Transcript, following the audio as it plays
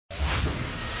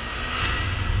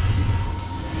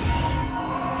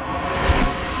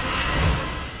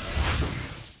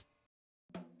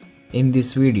In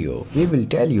this video, we will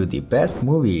tell you the best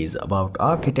movies about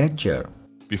architecture.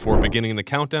 Before beginning the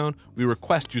countdown, we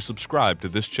request you subscribe to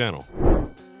this channel.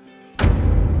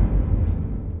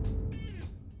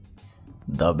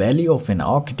 The Belly of an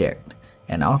Architect.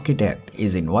 An architect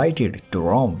is invited to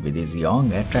Rome with his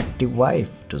young, attractive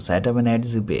wife to set up an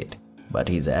exhibit. But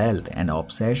his health and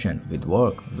obsession with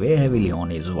work weigh heavily on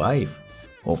his wife,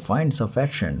 who finds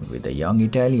affection with a young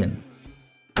Italian.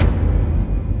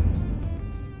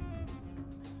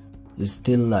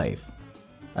 Still life.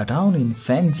 A town in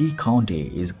Fengji County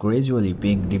is gradually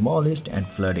being demolished and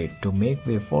flooded to make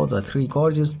way for the Three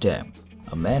Gorges Dam.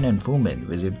 A man and woman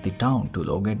visit the town to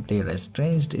locate their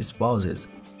estranged spouses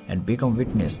and become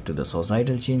witness to the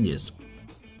societal changes.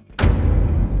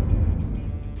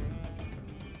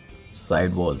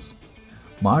 Sidewalls.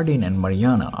 Martin and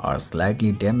Mariana are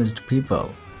slightly damaged people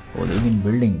who live in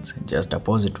buildings just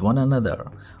opposite one another.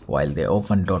 While they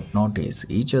often don't notice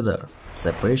each other,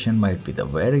 separation might be the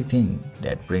very thing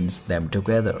that brings them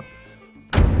together.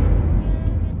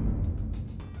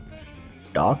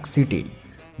 Dark City.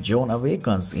 John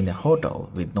awakens in a hotel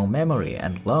with no memory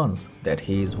and learns that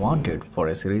he is wanted for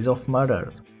a series of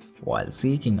murders. While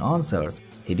seeking answers,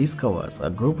 he discovers a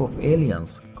group of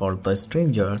aliens called the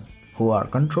Strangers who are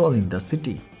controlling the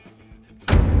city.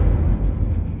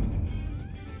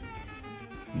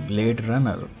 Blade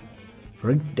Runner.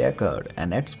 Rick Deckard,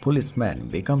 an ex-policeman,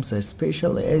 becomes a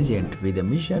special agent with a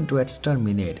mission to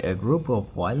exterminate a group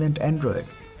of violent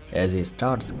androids. As he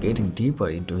starts getting deeper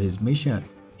into his mission,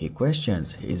 he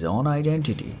questions his own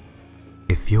identity.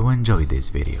 If you enjoyed this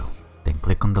video, then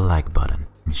click on the like button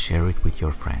and share it with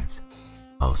your friends.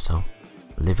 Also,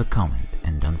 leave a comment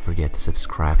and don't forget to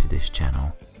subscribe to this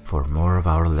channel for more of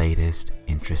our latest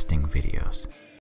interesting videos.